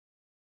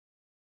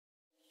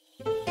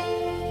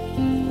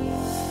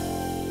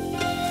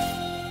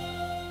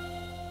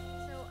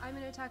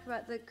to talk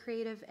about the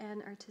Creative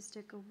and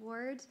Artistic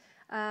Award.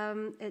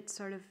 It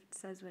sort of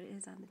says what it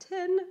is on the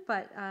tin,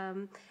 but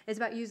it's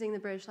about using the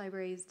British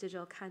Library's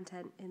digital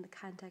content in the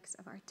context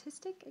of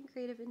artistic and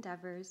creative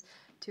endeavors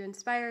to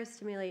inspire,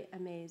 stimulate,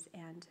 amaze,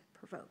 and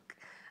provoke.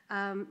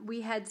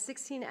 We had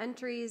 16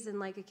 entries, and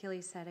like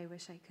Achilles said, I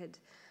wish I could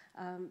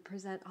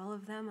present all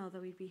of them, although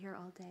we'd be here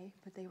all day,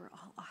 but they were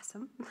all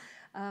awesome.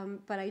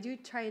 But I do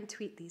try and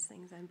tweet these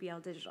things on BL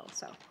Digital,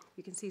 so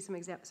you can see some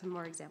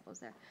more examples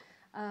there.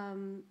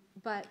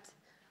 But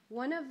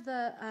one of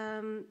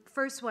the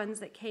first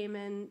ones that came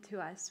in to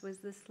us was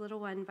this little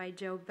one by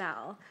Joe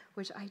Bell,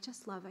 which I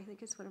just love. I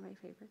think it's one of my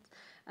favorites.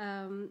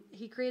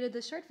 He created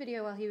this short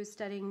video while he was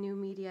studying new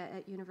media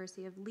at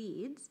University of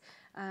Leeds,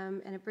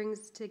 and it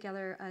brings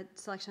together a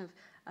selection of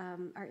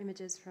our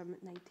images from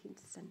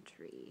 19th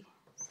century.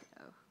 So.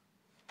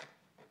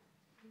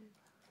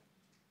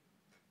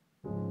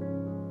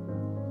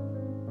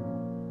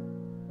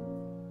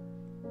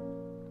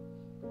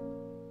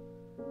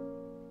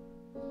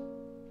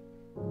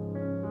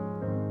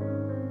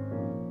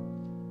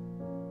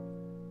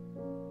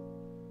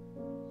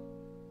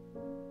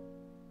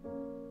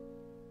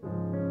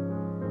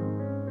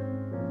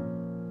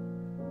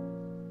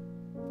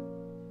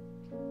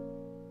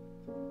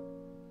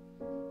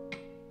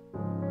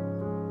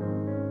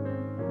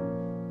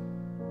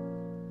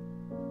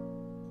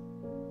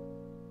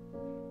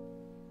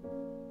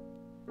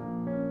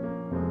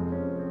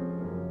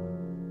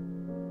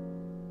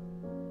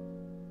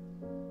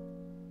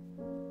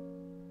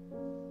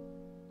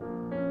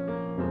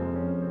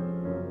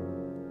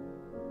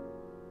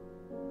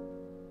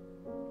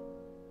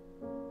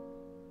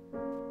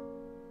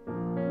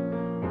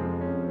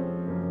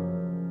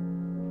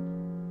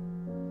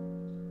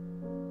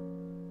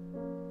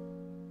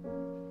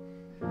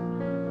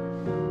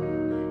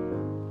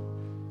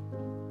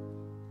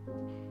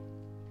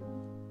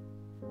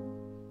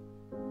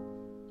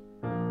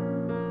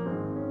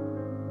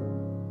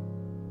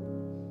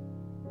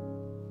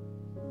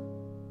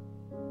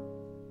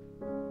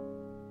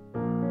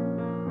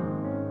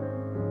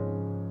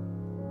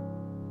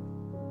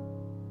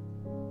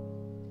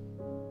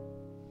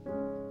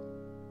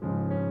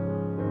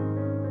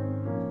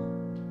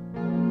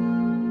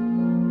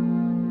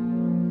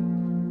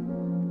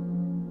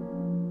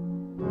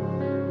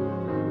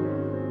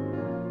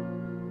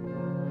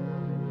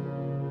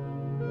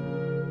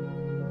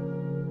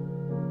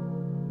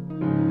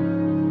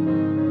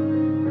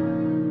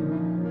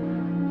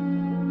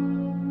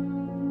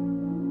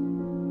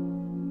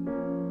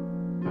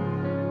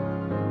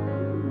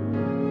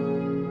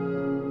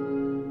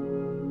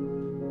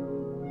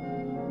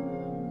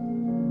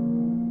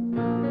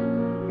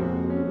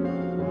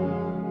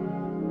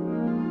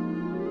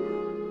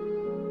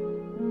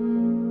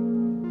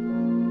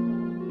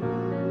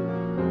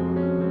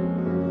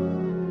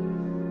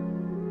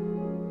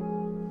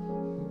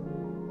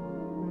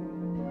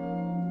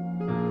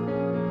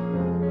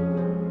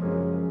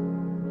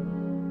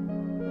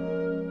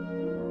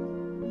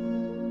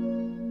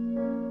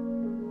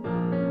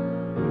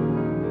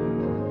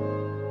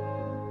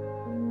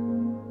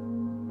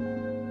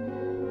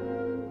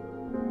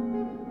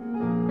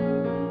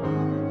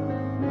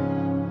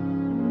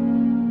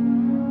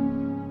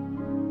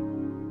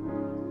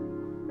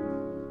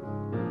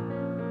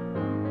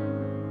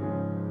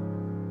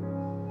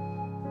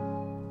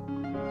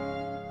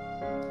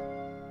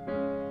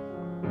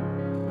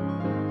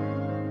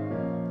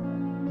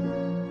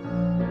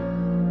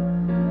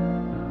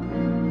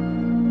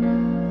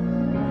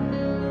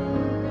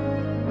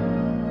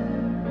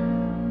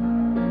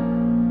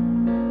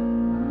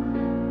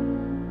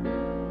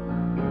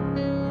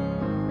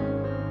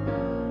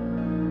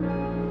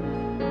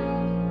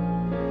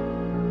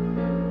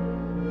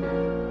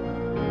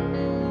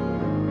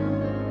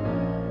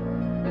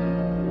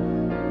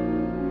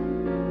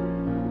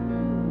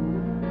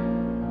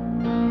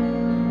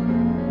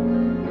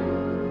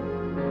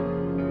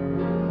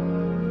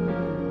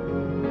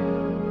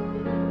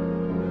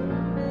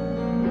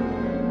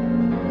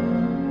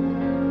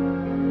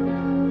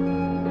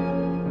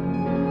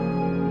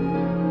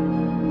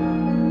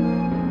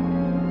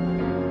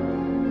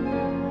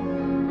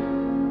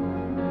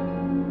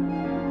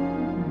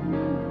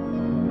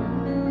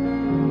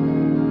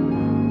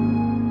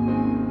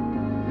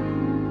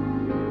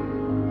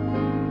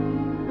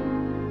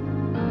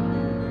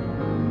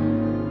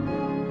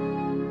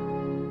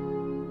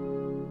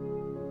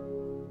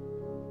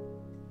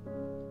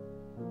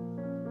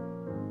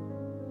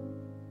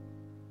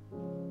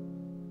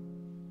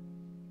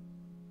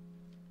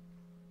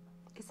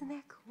 Isn't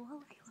that cool?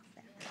 I love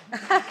that.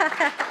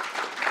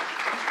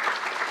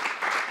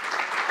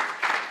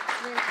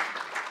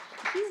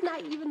 He's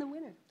not even the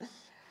winner.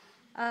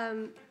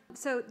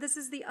 So this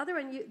is the other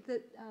one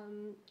that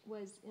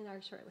was in our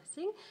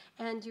shortlisting,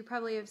 and you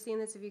probably have seen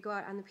this if you go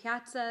out on the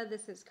piazza.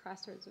 This is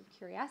Crossroads of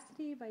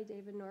Curiosity by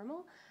David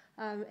Normal,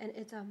 and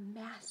it's a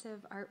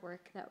massive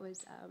artwork that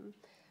was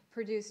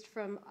produced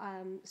from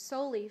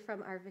solely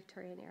from our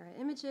Victorian era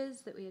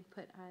images that we had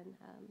put on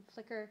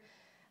Flickr.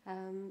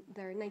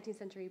 They're 19th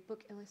century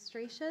book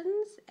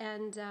illustrations,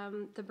 and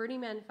the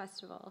Burning Man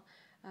Festival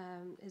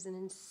is an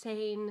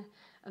insane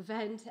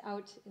event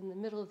out in the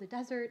middle of the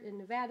desert in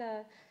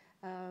Nevada.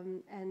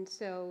 And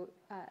so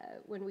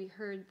when we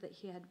heard that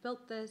he had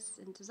built this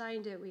and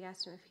designed it, we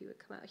asked him if he would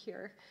come out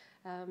here.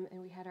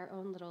 And we had our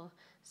own little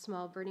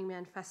small Burning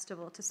Man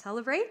festival to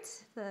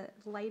celebrate the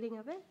lighting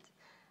of it.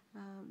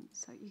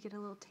 So you get a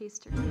little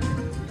taster.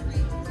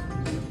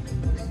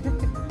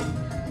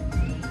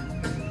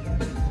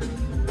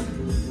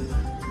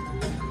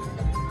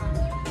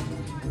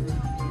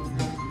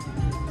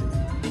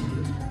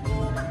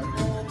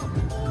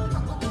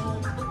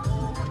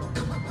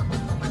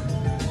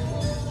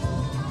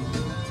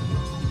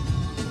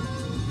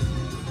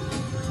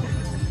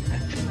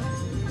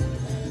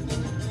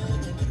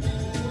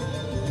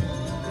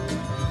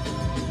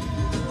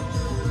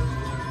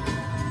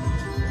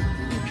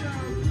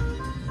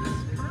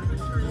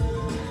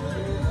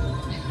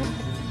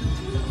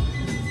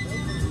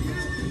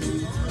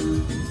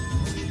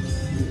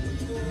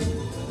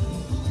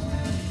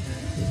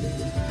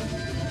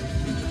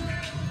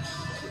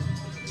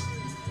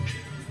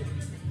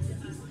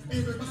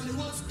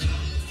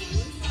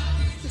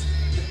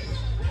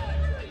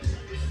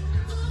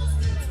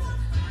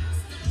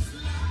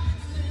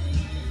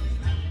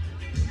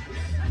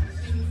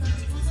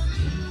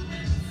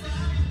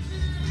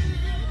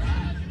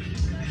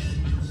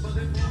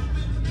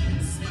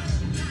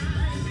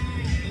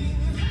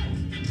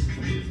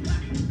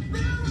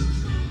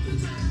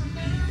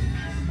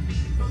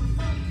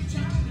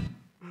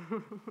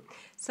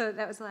 So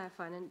that was a lot of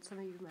fun, and some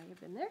of you might have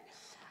been there.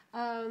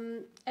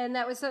 And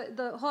that was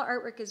the whole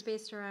artwork is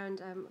based around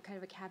kind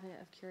of a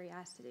cabinet of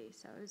curiosity.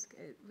 So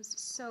it was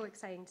so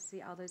exciting to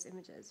see all those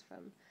images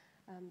from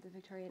the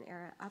Victorian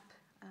era up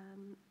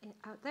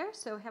out there.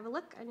 So have a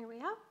look on your way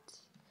out.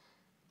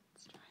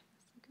 Let's try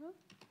this again.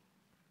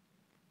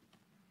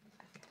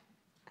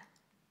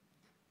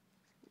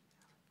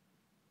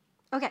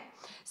 Okay,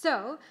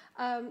 so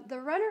the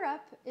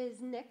runner-up is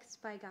Nyx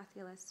by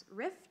Gothialis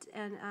Rift,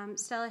 and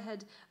Stella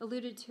had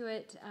alluded to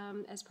it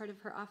as part of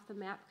her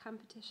off-the-map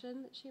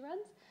competition that she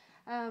runs.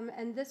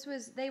 And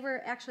they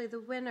were actually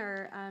the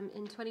winner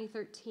in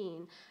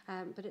 2013,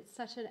 but it's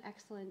such an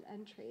excellent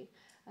entry.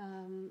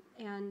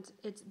 And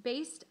it's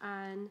based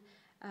on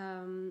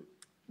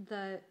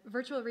the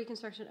virtual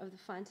reconstruction of the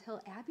Fonthill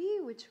Abbey,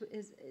 which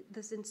is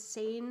this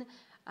insane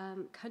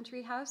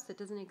country house that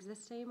doesn't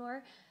exist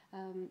anymore.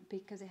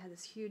 Because it had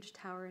this huge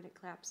tower and it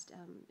collapsed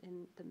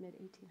in the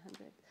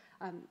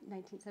mid-1800s,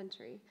 19th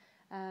century.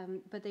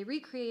 But they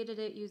recreated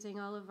it using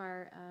all of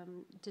our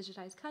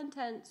digitized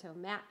content, so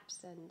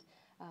maps and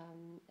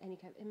any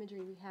kind of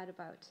imagery we had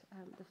about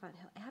the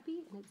Fonthill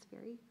Abbey, and it's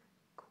very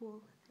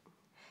cool.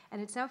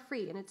 And it's now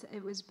free, and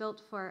it was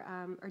built for,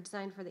 or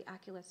designed for the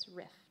Oculus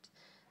Rift.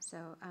 So,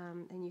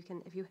 and you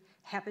can, if you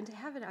happen to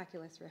have an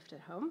Oculus Rift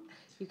at home,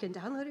 you can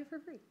download it for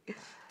free.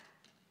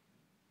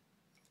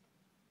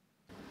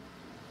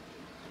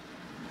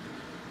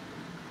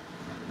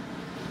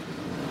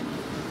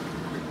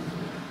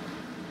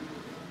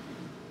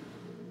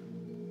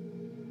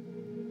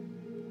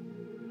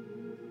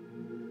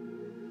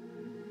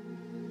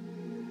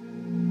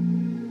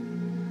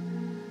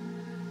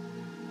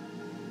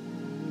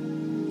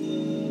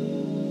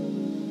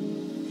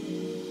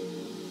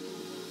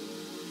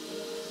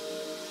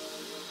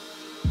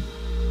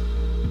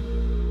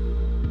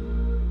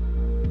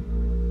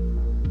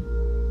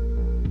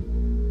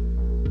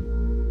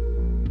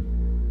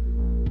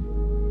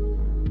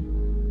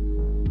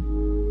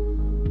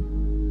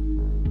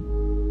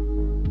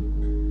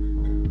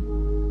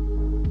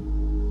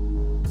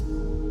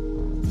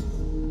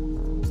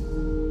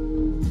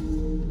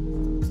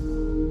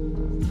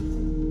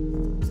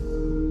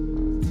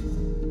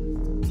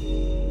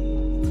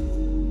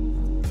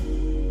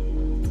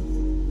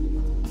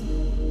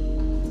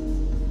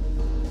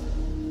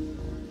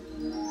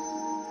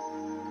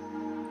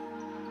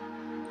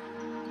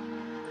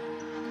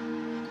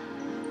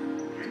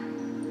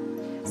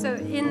 So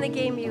in the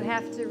game, you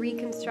have to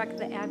reconstruct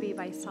the abbey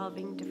by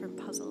solving different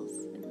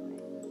puzzles.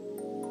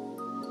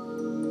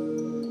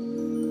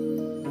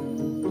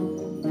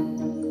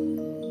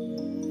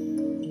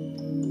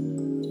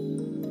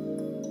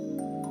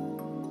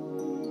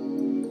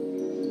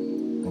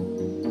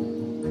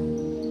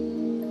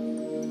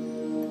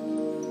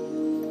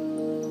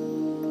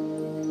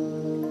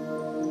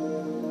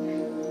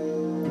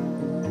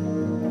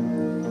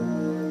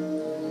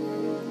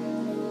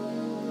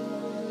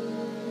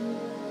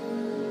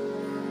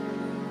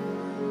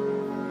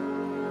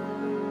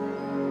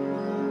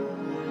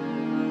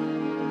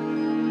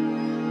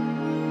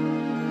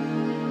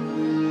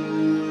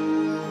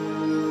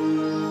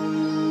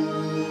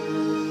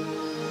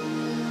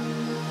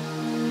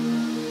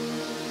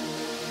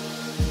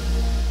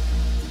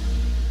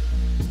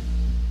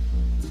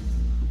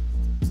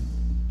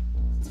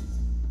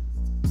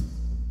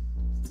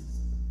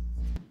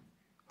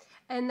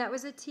 And that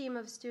was a team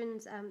of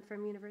students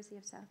from University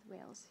of South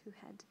Wales who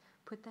had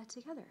put that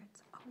together.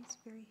 It's always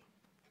very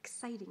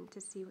exciting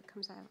to see what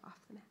comes out of off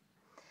the map.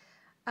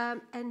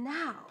 And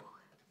now,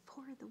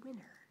 for the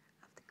winner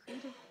of the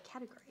creative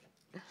category,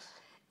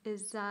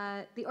 is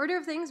The Order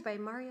of Things by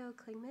Mario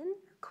Klingemann,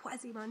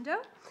 Quasimodo.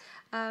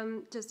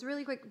 Just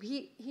really quick,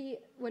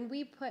 when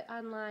we put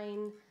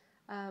online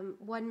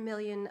 1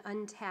 million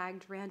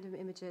untagged random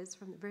images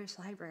from the British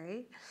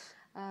Library,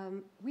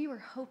 we were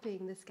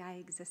hoping this guy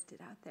existed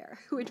out there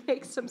who would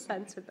make some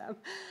sense with them.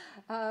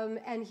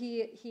 And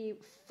he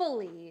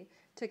fully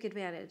took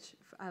advantage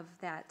of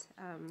that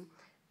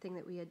thing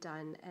that we had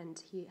done,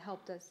 and he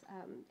helped us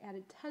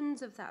added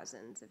tens of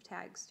thousands of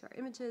tags to our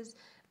images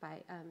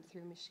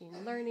through machine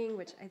learning,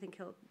 which I think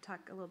he'll talk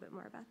a little bit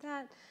more about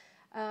that,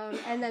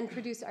 and then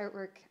produce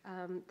artwork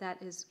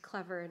that is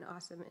clever and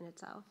awesome in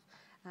itself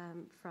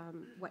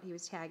from what he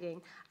was tagging.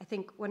 I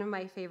think one of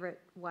my favorite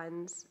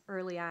ones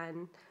early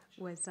on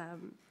was,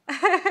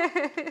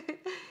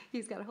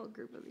 he's got a whole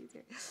group of these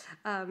here,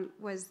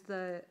 was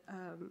the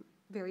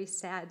very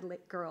sad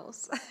lit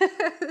girls,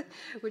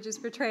 which is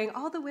portraying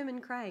all the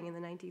women crying in the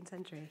 19th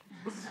century.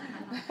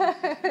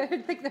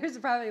 I think there's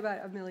probably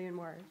about 1 million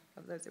more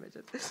of those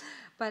images.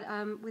 But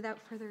without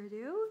further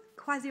ado,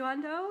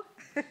 Quasimodo.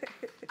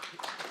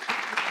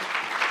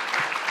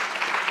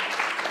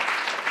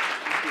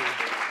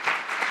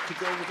 To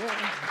go over there.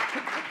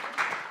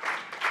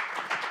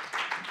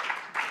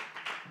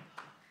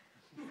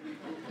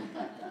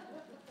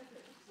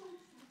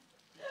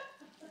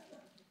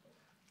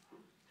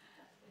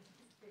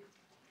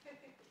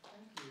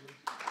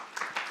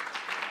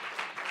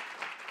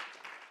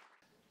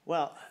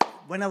 Well,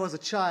 when I was a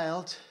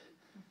child,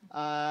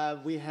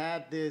 we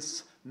had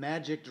this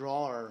magic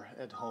drawer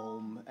at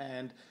home,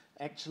 and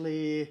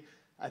actually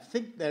I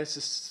think there's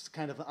this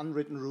kind of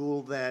unwritten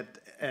rule that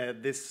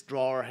this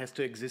drawer has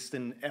to exist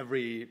in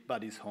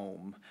everybody's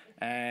home.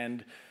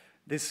 And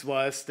this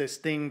was this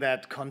thing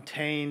that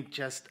contained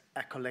just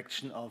a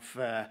collection of,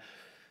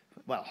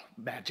 well,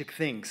 magic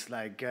things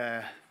like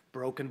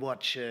broken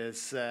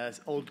watches,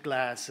 old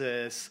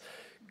glasses,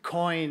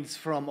 coins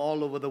from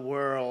all over the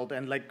world,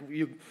 and like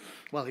you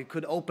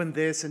could open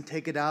this and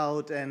take it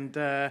out and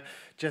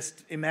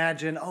just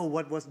imagine, oh,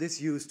 what was this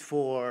used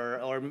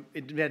for, or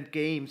invent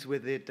games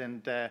with it,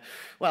 and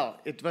well,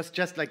 it was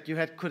just like you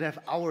could have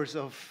hours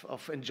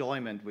of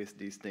enjoyment with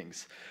these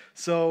things.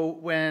 So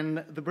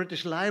when the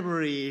British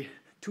Library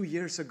 2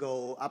 years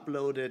ago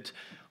uploaded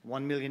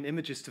 1 million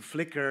images to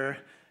Flickr,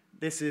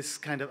 this is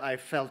kind of, I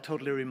felt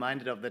totally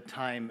reminded of that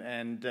time,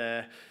 and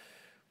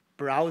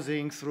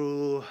browsing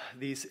through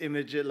these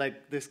images,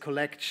 like this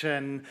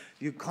collection,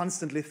 you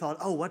constantly thought,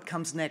 oh, what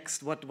comes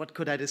next? What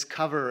could I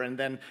discover? And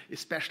then,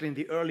 especially in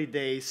the early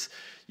days,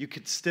 you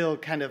could still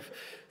kind of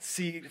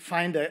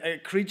find a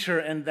creature,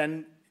 and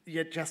then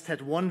you just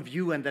had one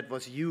view, and that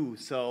was you.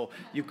 So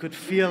you could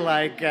feel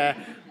like,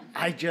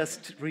 I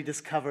just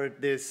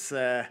rediscovered this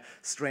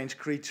strange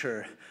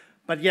creature.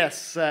 But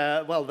yes,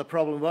 well, the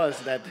problem was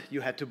that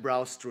you had to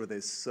browse through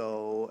this.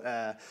 So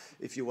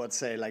if you would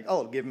say, like,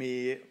 oh, give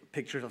me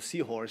pictures of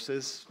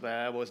seahorses,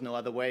 there was no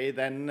other way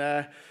than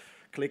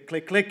click,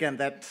 click, click. And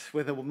that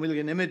with 1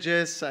 million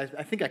images,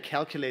 I think I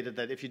calculated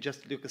that if you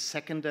just look a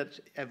second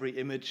at every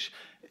image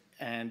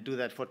and do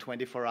that for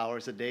 24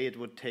 hours a day, it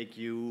would take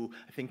you,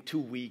 I think, 2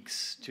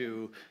 weeks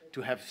to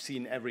have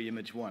seen every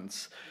image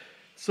once.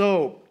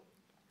 So,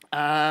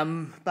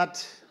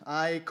 but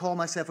I call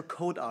myself a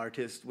code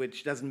artist,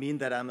 which doesn't mean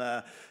that I'm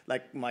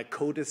like my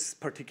code is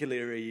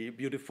particularly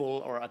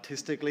beautiful or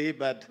artistically,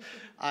 but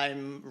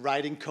I'm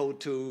writing code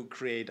to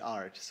create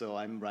art. So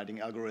I'm writing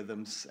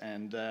algorithms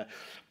and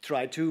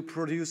try to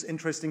produce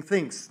interesting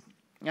things.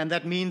 And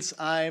that means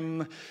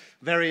I'm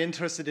very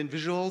interested in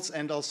visuals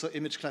and also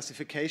image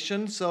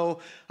classification. So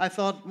I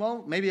thought,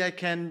 well, maybe I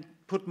can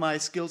put my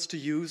skills to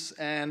use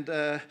and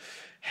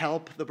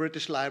help the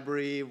British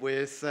Library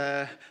with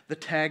the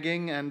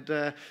tagging,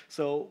 and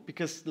so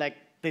because like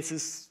this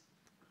is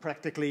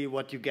practically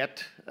what you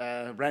get,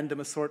 random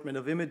assortment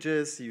of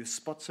images, you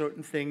spot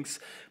certain things,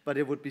 but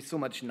it would be so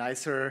much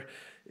nicer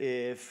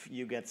if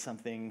you get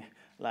something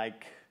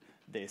like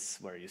this,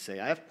 where you say,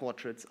 I have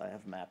portraits, I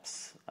have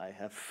maps, I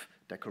have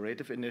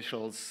decorative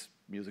initials,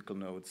 musical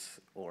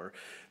notes, or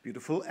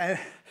beautiful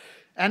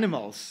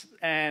animals.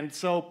 And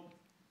so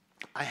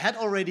I had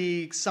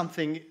already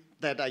something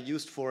that I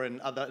used for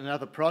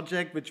another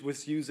project, which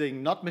was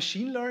using not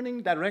machine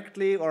learning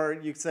directly, or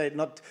you could say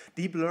not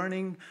deep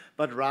learning,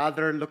 but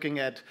rather looking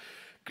at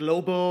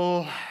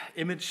global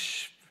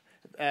image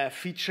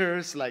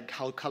features, like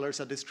how colors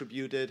are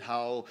distributed,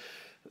 how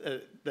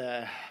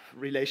the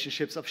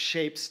relationships of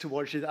shapes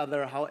towards each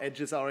other, how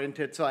edges are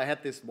oriented. So I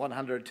had this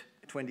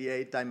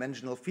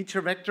 128-dimensional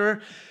feature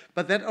vector,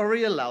 but that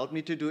already allowed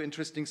me to do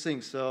interesting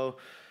things. So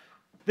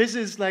this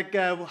is like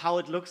how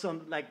it looks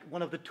on like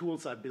one of the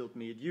tools I built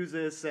me. It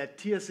uses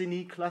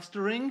TSNE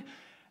clustering,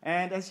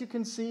 and as you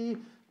can see,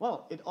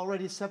 well, it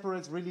already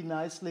separates really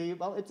nicely.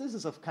 Well, this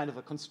is a kind of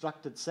a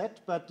constructed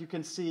set, but you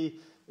can see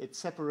it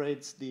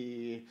separates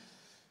the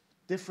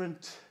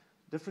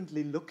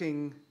differently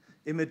looking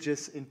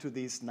images into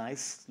these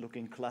nice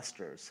looking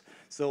clusters.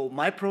 So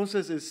my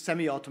process is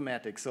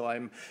semi-automatic. So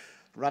I'm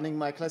running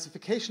my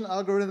classification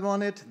algorithm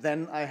on it.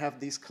 Then I have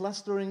these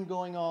clustering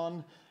going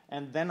on,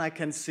 and then I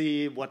can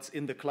see what's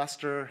in the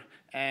cluster,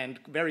 and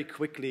very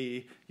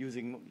quickly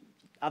using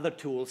other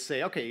tools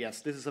say, okay,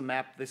 yes, this is a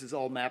map, this is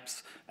all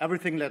maps.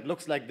 Everything that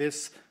looks like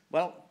this,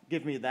 well,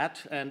 give me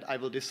that, and I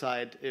will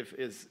decide if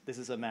this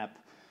is a map.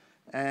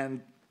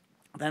 And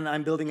then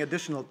I'm building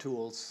additional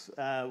tools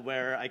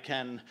where I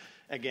can,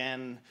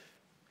 again,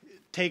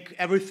 take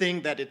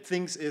everything that it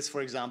thinks is,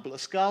 for example, a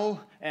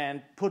skull,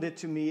 and put it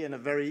to me in a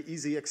very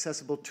easy,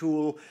 accessible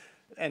tool,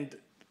 and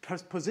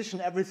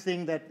position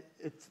everything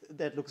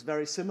that looks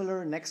very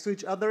similar next to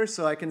each other.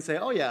 So I can say,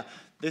 oh yeah,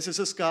 this is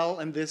a skull,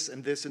 and this,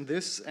 and this, and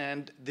this,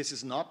 and this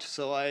is not.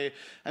 So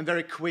I'm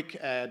very quick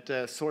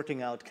at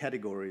sorting out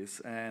categories.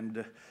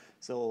 And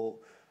so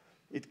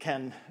it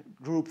can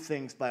group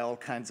things by all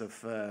kinds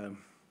of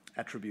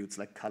attributes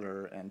like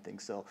color and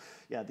things. So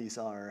yeah, these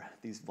are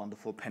these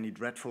wonderful Penny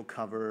Dreadful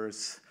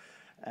covers.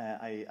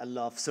 I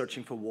love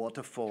searching for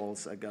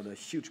waterfalls. I got a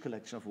huge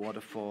collection of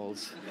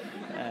waterfalls.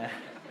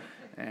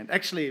 And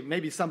actually,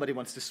 maybe somebody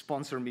wants to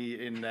sponsor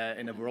me in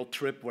a world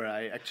trip where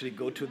I actually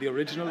go to the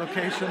original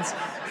locations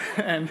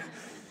and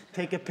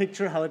take a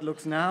picture how it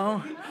looks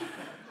now.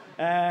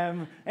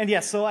 And yeah,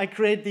 so I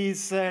create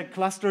these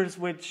clusters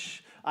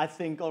which I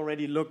think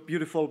already look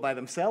beautiful by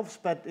themselves,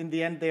 but in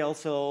the end they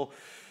also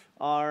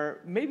are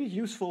maybe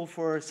useful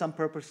for some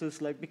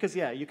purposes, like, because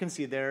yeah, you can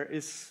see there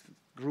is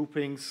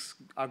groupings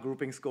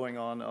going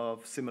on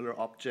of similar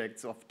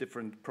objects of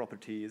different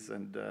properties,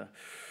 and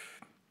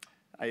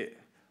I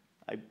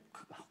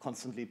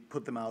constantly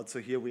put them out. So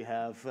here we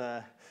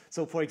have,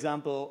 so for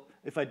example,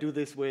 if I do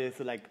this with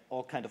like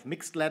all kind of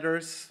mixed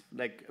letters,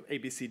 like A,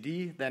 B, C,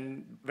 D,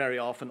 then very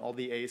often all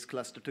the A's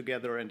cluster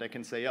together, and I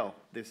can say, oh,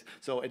 this.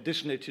 So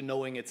additionally to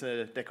knowing it's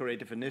a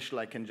decorative initial,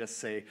 I can just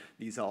say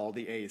these are all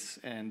the A's,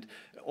 and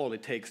all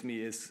it takes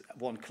me is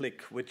one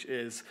click, which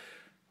is,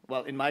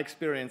 well, in my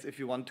experience, if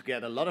you want to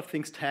get a lot of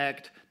things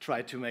tagged,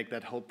 try to make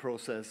that whole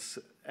process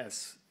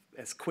as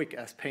quick,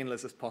 as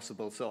painless as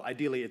possible. So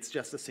ideally, it's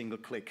just a single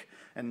click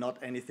and not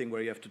anything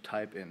where you have to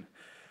type in.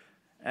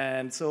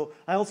 And so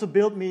I also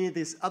built me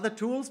these other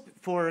tools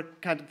for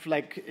kind of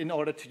like in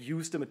order to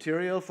use the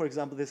material. For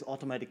example, this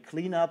automatic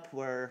cleanup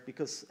where,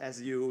 because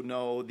as you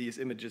know, these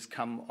images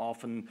come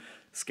often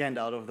scanned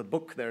out of the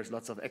book. There's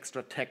lots of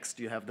extra text.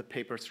 You have the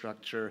paper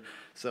structure.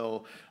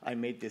 So I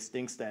made these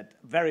things that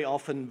very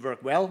often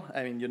work well.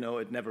 I mean, you know,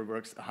 it never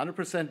works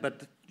 100%,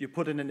 but you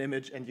put in an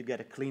image and you get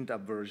a cleaned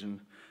up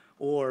version.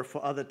 Or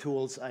for other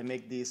tools, I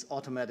make these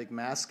automatic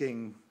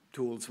masking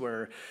tools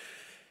where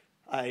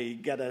I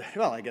get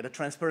a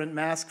transparent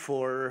mask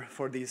for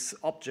these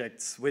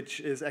objects, which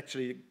is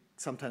actually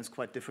sometimes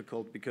quite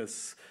difficult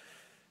because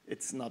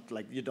it's not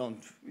like you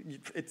don't.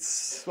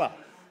 It's well,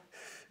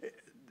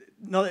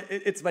 no,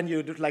 it's when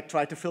you like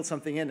try to fill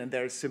something in and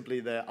there's simply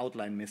the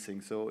outline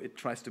missing. So it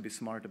tries to be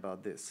smart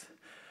about this.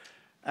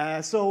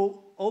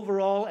 So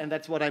overall, and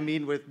that's what I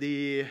mean with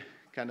the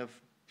kind of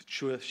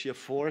sheer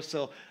force.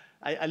 So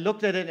I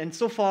looked at it, and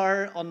so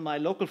far on my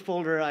local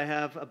folder, I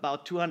have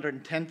about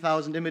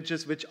 210,000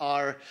 images, which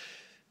are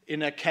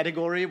in a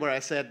category where I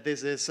said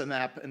this is a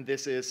map and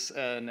this is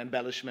an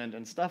embellishment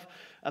and stuff.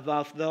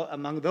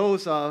 Among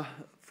those are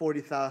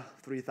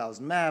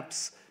 43,000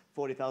 maps,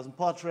 40,000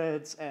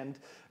 portraits, and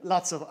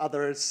lots of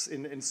others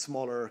in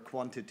smaller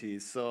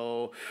quantities.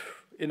 So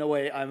in a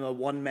way, I'm a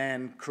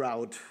one-man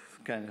crowd,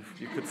 kind of,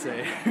 you could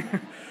say.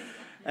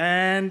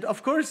 And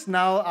of course,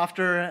 now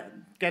after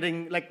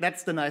getting, like,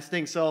 that's the nice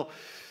thing. So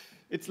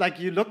it's like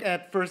you look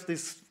at first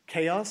this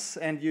chaos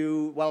and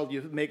you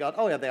make out,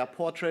 oh yeah, there are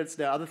portraits,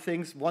 there are other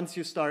things. Once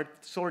you start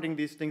sorting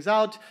these things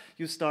out,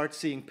 you start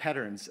seeing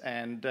patterns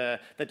and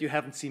that you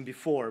haven't seen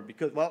before.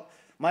 Because, well,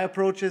 my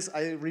approach is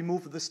I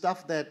remove the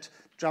stuff that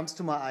jumps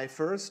to my eye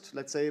first,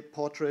 let's say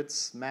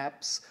portraits,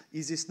 maps,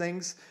 easiest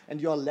things, and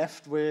you're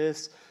left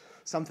with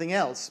something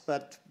else.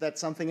 But that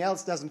something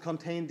else doesn't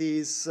contain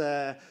these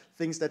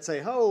things that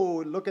say,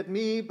 oh, look at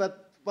me,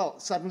 but well,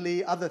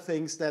 suddenly other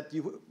things that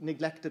you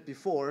neglected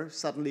before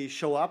suddenly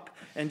show up,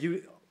 and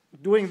you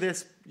doing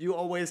this, you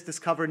always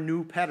discover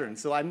new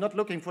patterns. So I'm not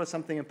looking for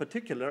something in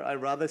particular. I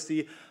rather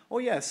see, oh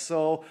yes,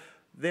 so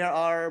there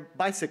are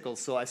bicycles,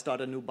 so I start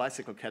a new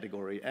bicycle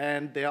category,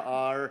 and there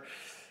are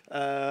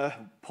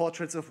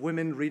portraits of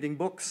women reading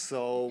books,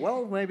 so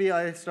well, maybe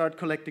I start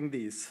collecting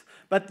these.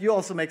 But you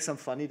also make some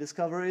funny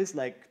discoveries,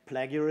 like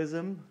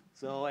plagiarism.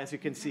 So as you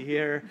can see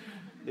here,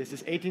 this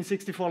is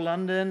 1864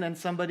 London, and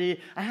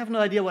somebody, I have no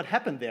idea what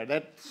happened there.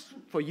 That's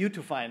for you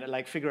to find,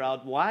 like figure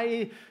out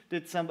why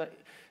did somebody,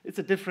 it's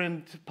a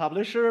different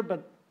publisher,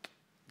 but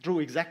drew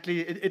exactly,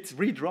 it's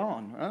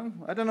redrawn. Huh?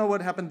 I don't know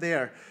what happened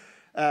there.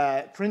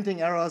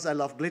 Printing errors, I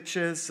love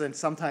glitches, and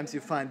sometimes you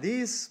find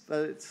these,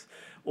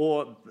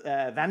 or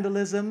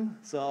vandalism.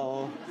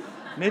 So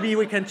maybe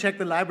we can check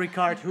the library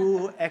card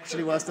who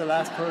actually was the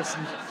last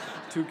person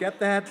to get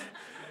that.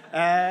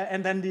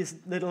 And then these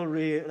little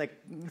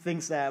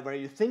things there where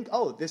you think,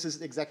 oh, this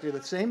is exactly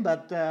the same,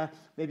 but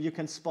maybe you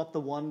can spot the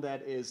one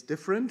that is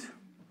different.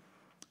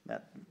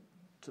 That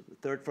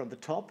third from the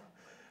top.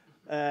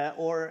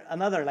 Or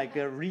another, like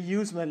a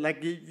reusement,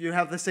 like you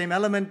have the same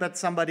element, but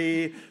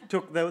somebody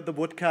took the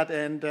woodcut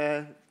and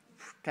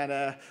kind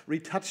of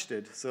retouched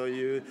it.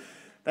 So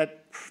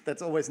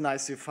that's always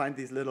nice. You find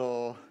these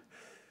little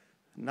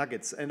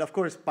nuggets. And of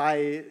course,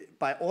 by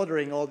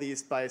ordering all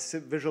these by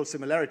visual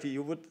similarity,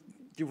 you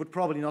would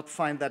probably not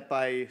find that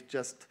by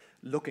just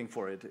looking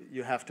for it.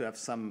 You have to have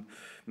some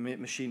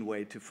machine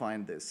way to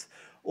find this.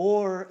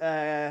 Or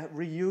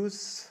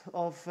reuse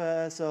of,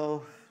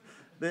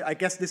 I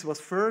guess this was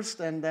first,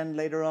 and then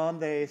later on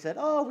they said,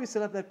 oh, we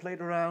still have that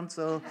plate around,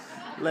 so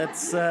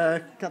let's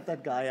cut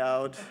that guy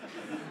out.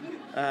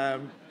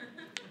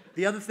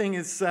 The other thing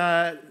is,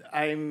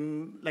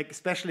 I'm like,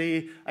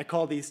 especially, I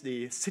call these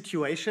the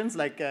situations,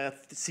 like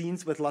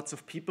scenes with lots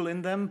of people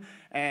in them,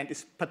 and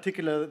it's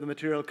particular the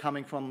material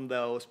coming from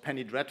those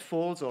Penny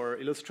Dreadfuls or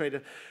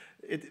Illustrated.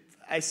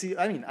 I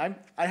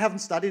haven't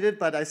studied it,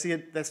 but I see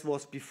it. This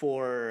was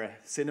before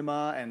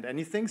cinema and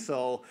anything,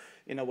 so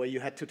in a way you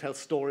had to tell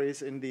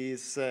stories in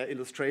these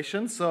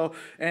illustrations. So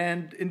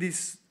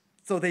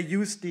they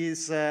use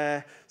these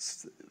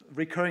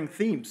recurring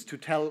themes to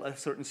tell a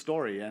certain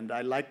story, and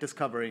I like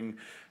discovering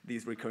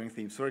these recurring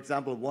themes. For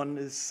example, one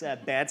is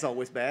bad's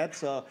always bad.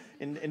 So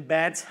in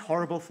bad's,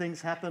 horrible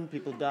things happen.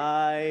 People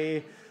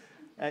die.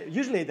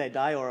 Usually they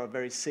die or are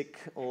very sick,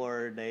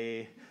 or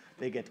they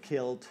get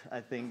killed, I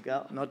think.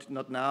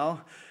 Not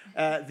now.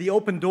 The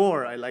open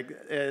door, I like.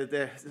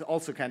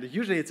 Also kind of,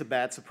 usually it's a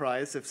bad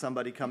surprise if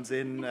somebody comes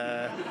in,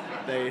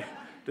 they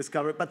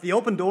discover it. But the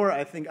open door,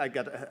 I think I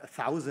got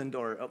 1,000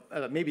 or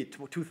maybe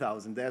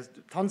 2,000. There's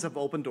tons of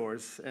open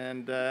doors.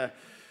 And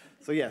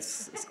so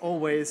yes, it's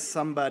always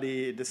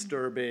somebody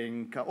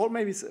disturbing, or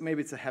maybe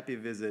it's a happy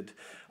visit.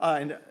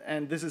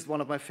 And this is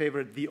one of my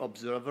favorite, The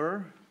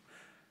Observer.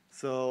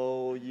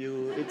 So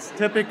it's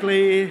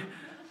typically...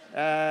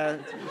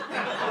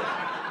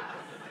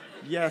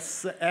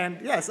 yes,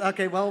 and yes,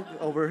 okay, well,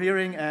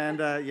 overhearing, and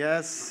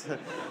yes.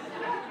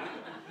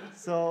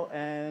 So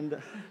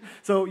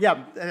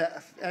yeah,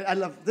 I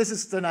love, this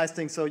is the nice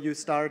thing. So you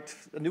start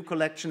a new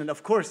collection, and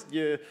of course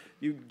you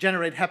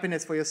generate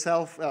happiness for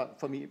yourself,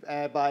 for me,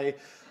 by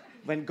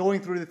when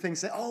going through the things,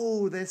 say,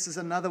 oh, this is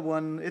another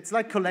one. It's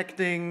like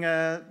collecting,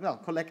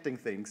 collecting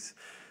things.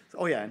 So,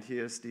 oh yeah, and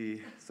here's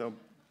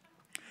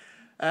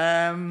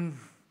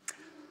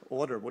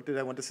order, what did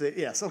I want to say?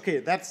 Yes, okay,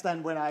 that's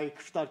then when I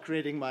start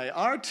creating my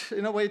art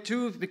in a way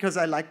too, because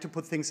I like to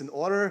put things in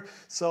order.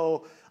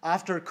 So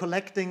after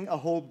collecting a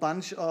whole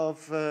bunch of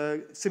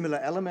similar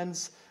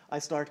elements, I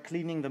start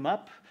cleaning them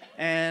up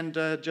and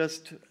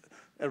just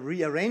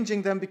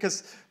rearranging them,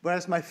 because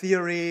whereas my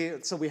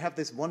theory, so we have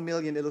this 1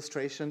 million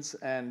illustrations,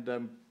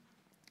 and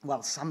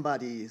well,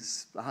 somebody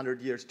 100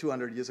 years,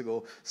 200 years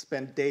ago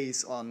spent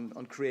days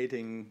on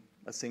creating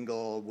a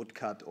single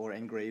woodcut or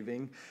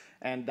engraving.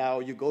 And now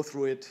you go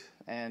through it,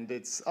 and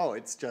it's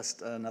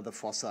just another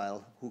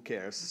fossil. Who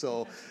cares?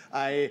 So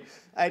I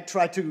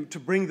try to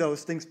bring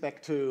those things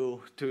back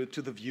to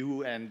the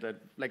view, and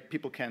like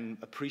people can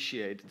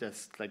appreciate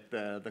just like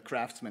the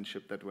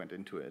craftsmanship that went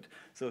into it.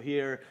 So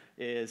here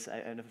is,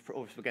 I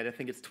always forget, I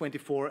think it's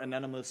 24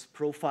 anonymous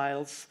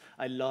profiles.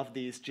 I love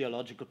these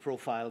geological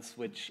profiles,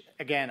 which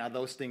again are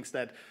those things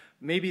that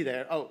maybe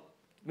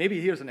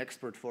maybe here's an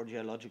expert for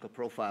geological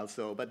profiles,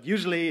 but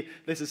usually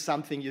this is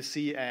something you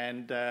see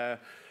and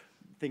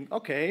think,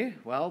 okay,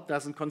 well,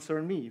 doesn't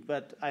concern me,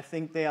 but I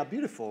think they are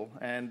beautiful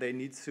and they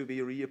need to be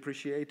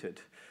reappreciated.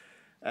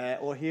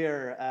 Or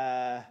here,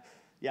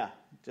 yeah,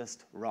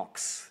 just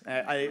rocks.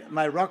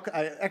 My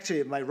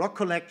rock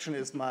collection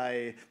is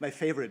my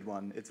favorite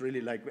one. It's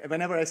really like,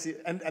 whenever I see,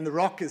 and the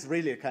rock is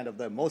really kind of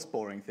the most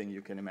boring thing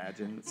you can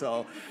imagine.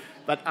 So,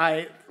 but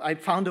I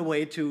found a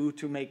way to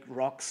make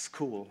rocks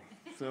cool.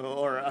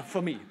 Or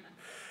for me.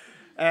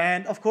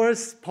 And of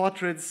course,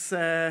 portraits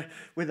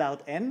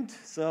without end.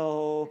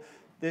 So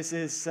this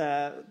is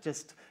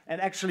just,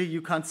 and actually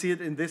you can't see it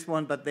in this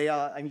one, but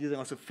I'm using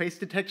also face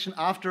detection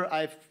after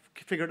I've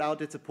figured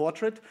out it's a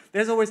portrait.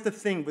 There's always the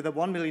thing with the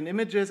 1 million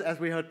images, as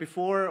we heard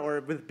before, or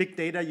with big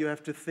data, you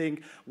have to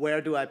think, where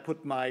do I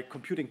put my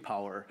computing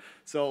power?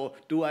 So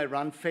do I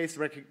run face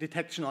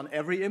detection on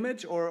every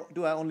image, or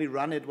do I only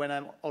run it when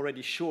I'm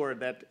already sure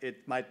that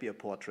it might be a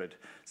portrait?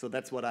 So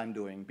that's what I'm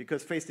doing,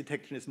 because face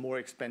detection is more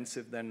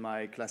expensive than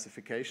my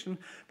classification.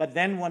 But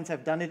then once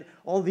I've done it,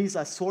 all these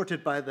are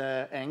sorted by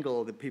the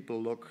angle that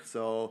people look,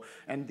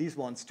 and these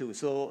ones too.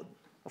 So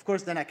of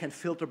course, then I can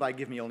filter by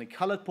give me only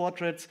colored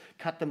portraits,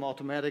 cut them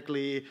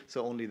automatically,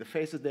 so only the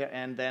face is there,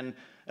 and then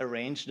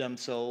arrange them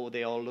so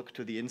they all look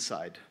to the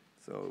inside.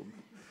 So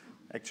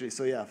actually,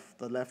 so yeah,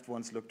 the left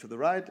ones look to the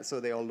right,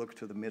 so they all look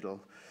to the middle.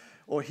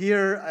 Or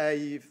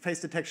here, face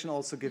detection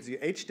also gives you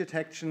age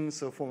detection.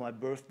 So for my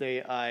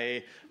birthday,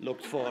 I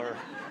looked for,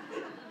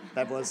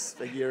 that was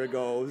a year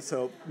ago,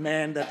 so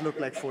men that look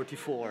like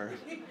 44.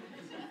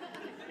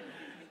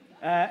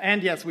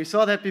 And yes, we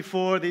saw that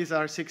before. These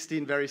are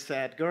 16 very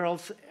sad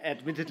girls.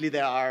 Admittedly,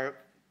 there are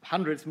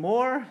hundreds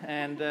more,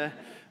 and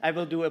I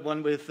will do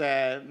one with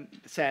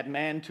sad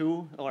men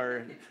too,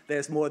 or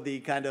there's more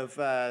the kind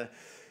of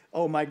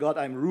oh my God,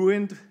 I'm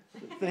ruined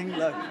thing.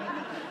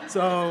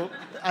 So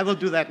I will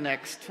do that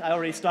next. I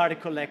already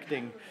started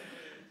collecting.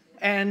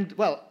 And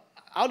well,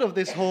 out of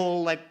this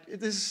whole, I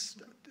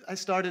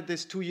started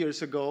this 2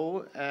 years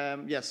ago,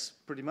 yes,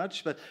 pretty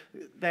much, but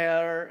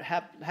there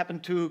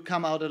happened to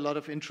come out a lot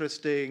of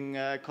interesting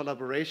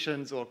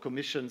collaborations or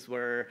commissions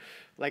where,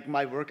 like,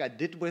 my work I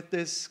did with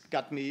this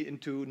got me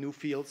into new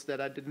fields that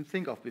I didn't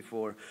think of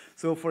before.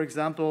 So, for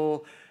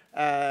example,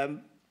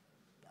 1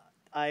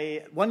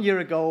 year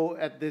ago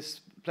at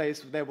this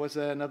place, there was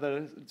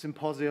another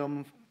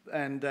symposium,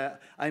 and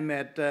I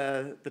met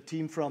the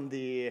team from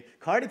the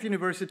Cardiff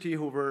University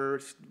who were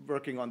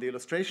working on the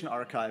illustration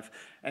archive.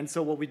 And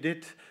so what we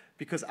did,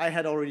 because I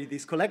had already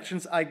these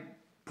collections, I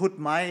put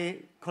my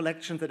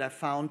collection that I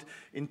found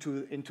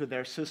into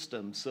their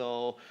system.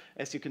 So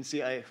as you can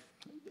see, I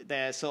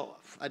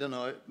don't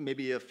know,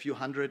 maybe a few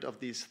hundred of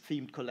these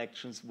themed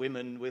collections,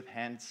 women with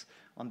hands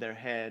on their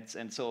heads,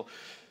 and so,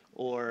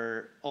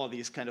 or all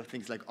these kind of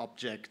things like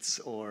objects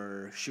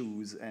or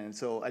shoes. And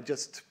so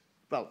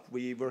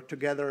we worked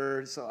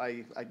together, so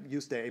I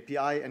used their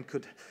API and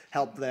could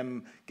help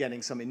them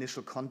getting some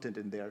initial content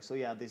in there. So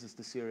yeah, this is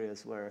the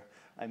series where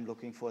I'm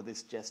looking for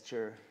this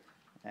gesture.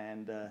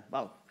 And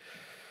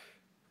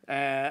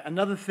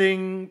another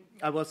thing,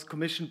 I was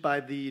commissioned by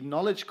the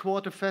Knowledge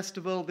Quarter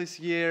Festival this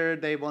year.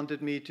 They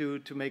wanted me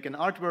to make an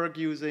artwork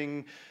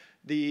using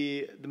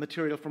the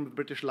material from the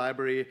British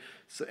Library,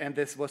 and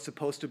this was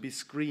supposed to be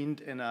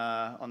screened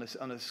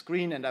on a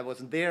screen, and I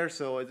wasn't there,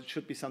 so it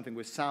should be something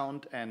with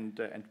sound and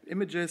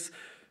images.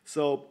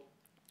 So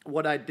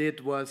what I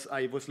did was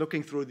I was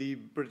looking through the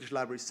British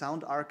Library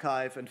sound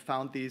archive and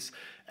found these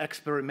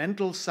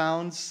experimental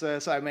sounds. So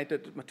I made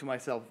it to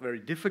myself very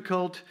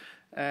difficult.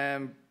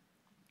 I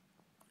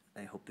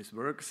hope this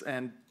works.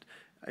 And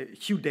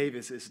Hugh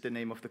Davis is the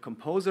name of the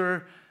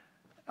composer.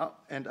 Oh,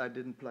 and I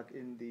didn't plug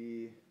in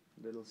the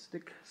little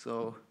stick,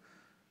 so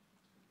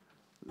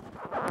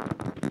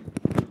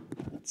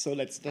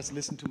let's just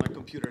listen to my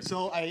computer.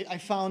 So I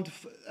found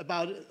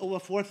about over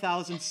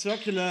 4,000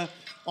 circular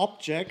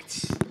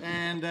objects,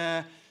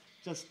 and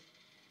just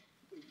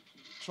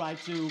try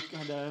to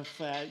kind of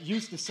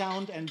use the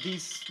sound, and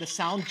the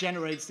sound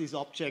generates these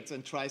objects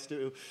and tries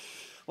to,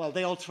 well,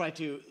 they all try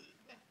to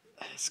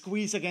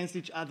squeeze against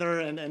each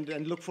other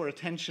and look for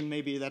attention.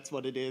 Maybe that's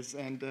what it is.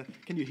 And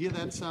can you hear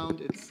that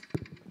sound?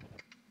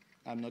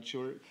 I'm not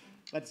sure.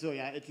 But so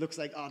yeah, it looks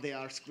like, they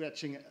are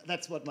scratching.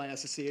 That's what my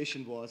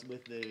association was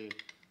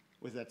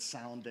with that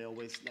sound. They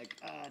always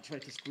try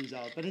to squeeze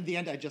out. But in the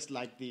end, I just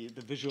liked the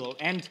visual.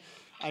 And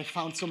I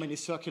found so many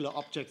circular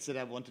objects that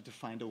I wanted to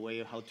find a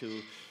way how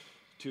to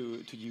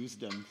use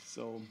them.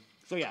 So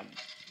yeah,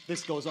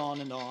 this goes on.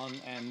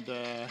 And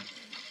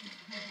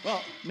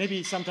well,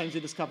 maybe sometimes you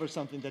discover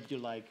something that you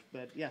like.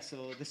 But yeah,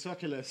 so the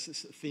circular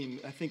theme,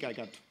 I think I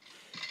got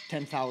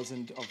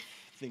 10,000 of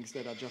things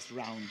that are just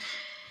round.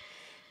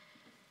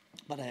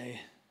 But I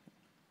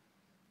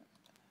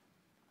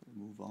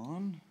move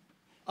on.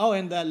 Oh,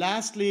 and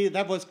lastly,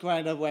 that was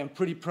kind of what I'm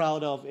pretty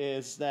proud of,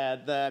 is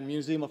that the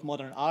Museum of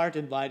Modern Art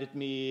invited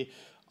me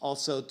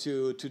also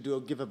to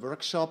give a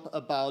workshop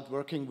about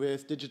working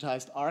with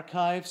digitized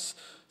archives,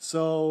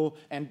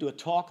 and do a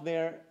talk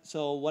there.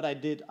 So what I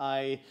did,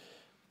 I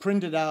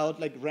printed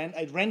out,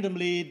 I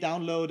randomly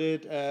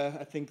downloaded,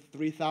 I think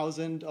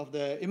 3,000 of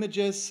the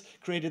images,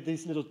 created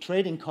these little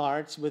trading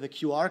cards with a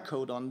QR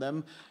code on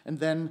them, and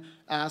then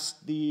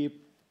asked the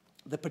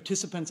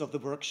participants of the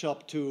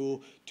workshop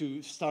to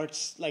start,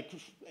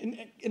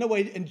 in a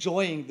way,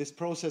 enjoying this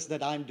process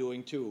that I'm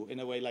doing too,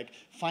 in a way, like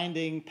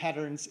finding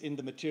patterns in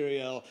the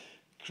material,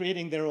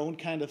 creating their own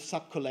kind of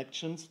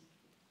sub-collections.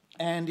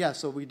 And yeah,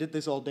 so we did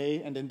this all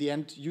day, and in the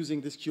end,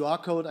 using this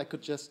QR code, I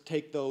could just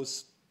take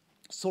those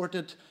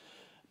sorted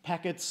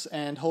packets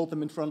and hold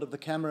them in front of the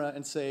camera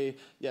and say,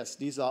 yes,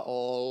 these are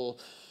all,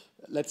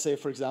 let's say,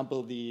 for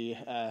example, the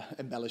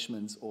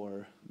embellishments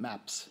or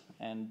maps.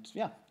 And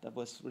yeah, that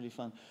was really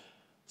fun.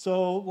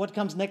 So what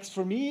comes next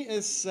for me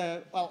is,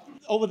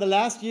 over the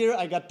last year,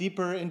 I got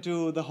deeper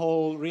into the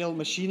whole real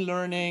machine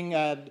learning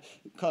and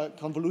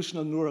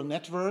convolutional neural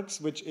networks,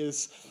 which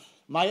is,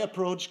 my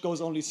approach goes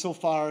only so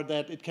far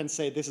that it can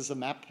say this is a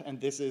map and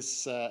this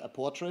is a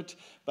portrait.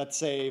 But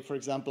say, for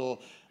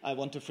example, I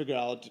want to figure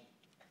out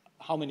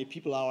how many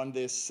people are on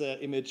this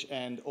image,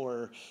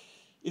 or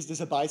is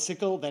this a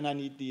bicycle? Then I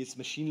need these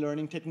machine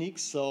learning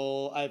techniques.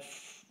 So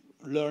I've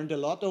learned a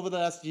lot over the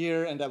last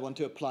year, and I want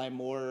to apply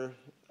more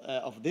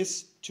of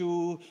this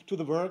to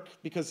the work,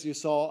 because you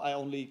saw I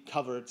only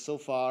covered so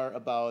far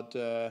about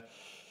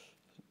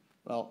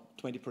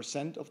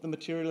 20% of the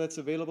material that's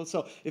available.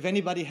 So if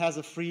anybody has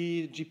a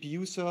free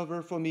GPU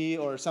server for me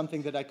or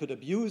something that I could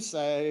abuse,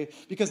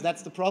 because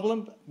that's the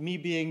problem, me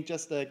being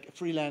just a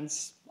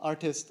freelance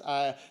artist,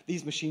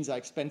 these machines are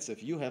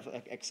expensive. You have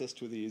access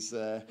to these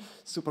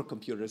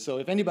supercomputers. So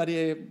if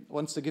anybody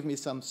wants to give me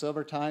some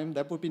server time,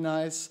 that would be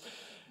nice.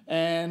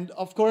 And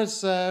of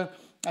course,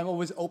 I'm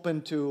always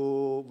open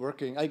to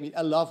working. I mean,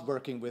 I love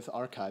working with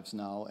archives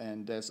now,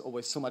 and there's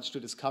always so much to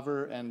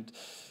discover. And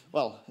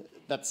well,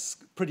 that's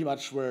pretty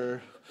much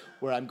where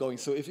I'm going.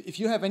 So if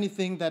you have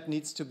anything that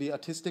needs to be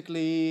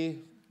artistically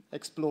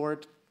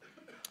explored,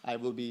 I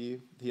will be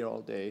here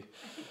all day.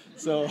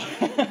 So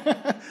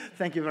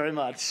thank you very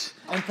much,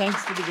 and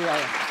thanks to the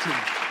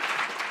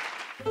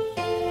team.